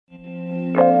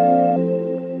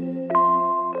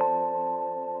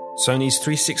Sony's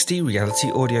 360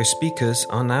 reality audio speakers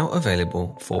are now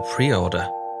available for pre-order.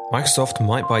 Microsoft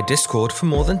might buy Discord for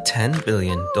more than $10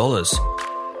 billion.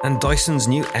 And Dyson's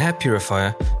new air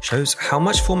purifier shows how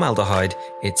much formaldehyde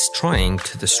it's trying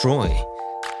to destroy.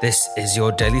 This is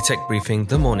your Daily Tech Briefing,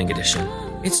 the morning edition.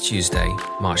 It's Tuesday,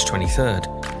 March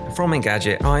 23rd. From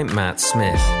Engadget, I'm Matt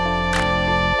Smith.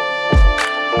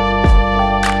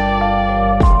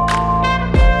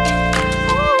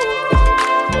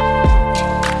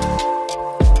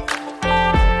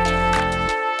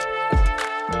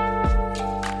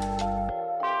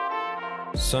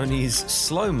 Sony's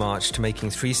slow march to making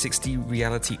 360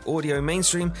 reality audio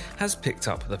mainstream has picked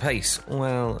up the pace.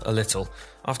 Well, a little.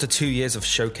 After 2 years of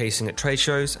showcasing at trade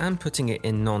shows and putting it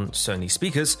in non-Sony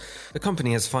speakers, the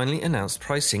company has finally announced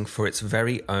pricing for its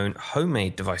very own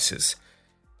homemade devices.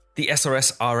 The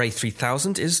SRS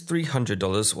RA3000 is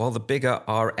 $300, while the bigger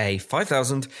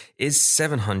RA5000 is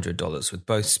 $700, with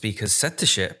both speakers set to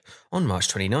ship on March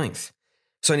 29th.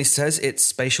 Sony says its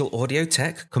spatial audio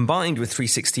tech, combined with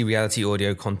 360 reality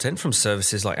audio content from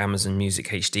services like Amazon Music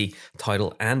HD,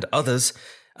 Tidal, and others,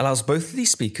 allows both of these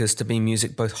speakers to beam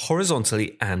music both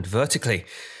horizontally and vertically.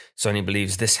 Sony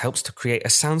believes this helps to create a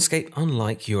soundscape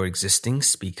unlike your existing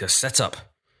speaker setup.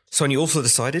 Sony also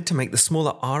decided to make the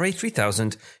smaller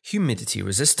RA3000 humidity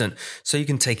resistant, so you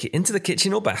can take it into the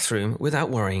kitchen or bathroom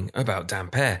without worrying about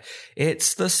damp air.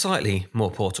 It's the slightly more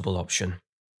portable option.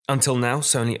 Until now,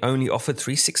 Sony only offered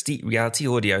 360 reality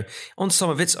audio on some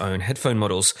of its own headphone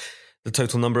models. The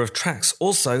total number of tracks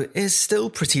also is still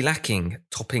pretty lacking,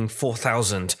 topping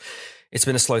 4,000. It's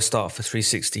been a slow start for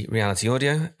 360 reality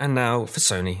audio, and now for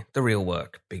Sony, the real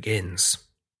work begins.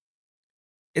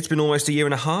 It's been almost a year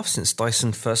and a half since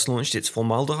Dyson first launched its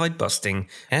formaldehyde-busting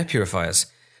air purifiers,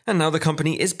 and now the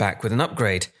company is back with an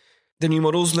upgrade. The new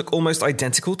models look almost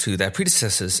identical to their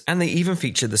predecessors, and they even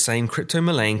feature the same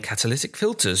cryptomaleic catalytic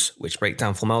filters, which break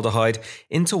down formaldehyde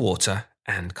into water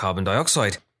and carbon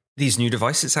dioxide. These new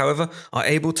devices, however, are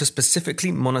able to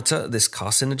specifically monitor this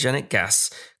carcinogenic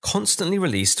gas, constantly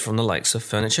released from the likes of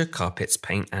furniture, carpets,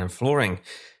 paint, and flooring.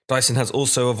 Dyson has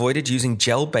also avoided using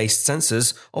gel-based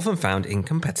sensors often found in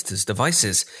competitors'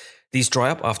 devices. These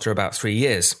dry up after about 3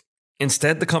 years.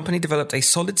 Instead, the company developed a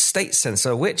solid-state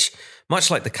sensor which, much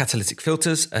like the catalytic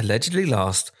filters, allegedly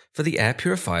last for the air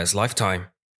purifier's lifetime.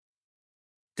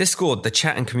 Discord, the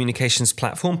chat and communications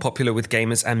platform popular with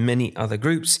gamers and many other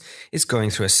groups, is going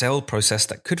through a sale process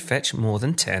that could fetch more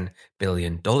than $10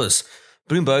 billion.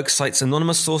 Bloomberg cites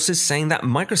anonymous sources saying that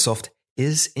Microsoft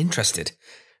is interested.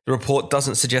 The report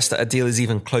doesn't suggest that a deal is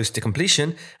even close to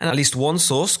completion, and at least one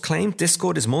source claimed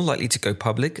Discord is more likely to go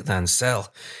public than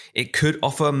sell. It could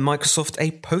offer Microsoft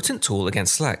a potent tool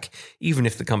against Slack, even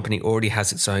if the company already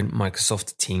has its own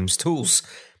Microsoft Teams tools.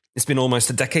 It's been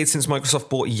almost a decade since Microsoft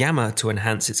bought Yammer to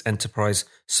enhance its enterprise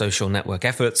social network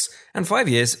efforts, and 5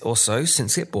 years or so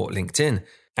since it bought LinkedIn.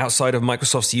 Outside of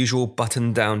Microsoft's usual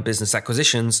button-down business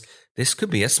acquisitions, this could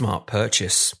be a smart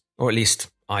purchase. Or at least,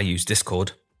 I use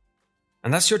Discord.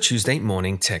 And that's your Tuesday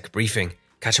morning tech briefing.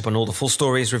 Catch up on all the full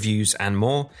stories, reviews, and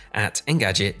more at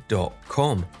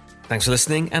Engadget.com. Thanks for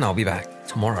listening, and I'll be back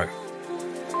tomorrow.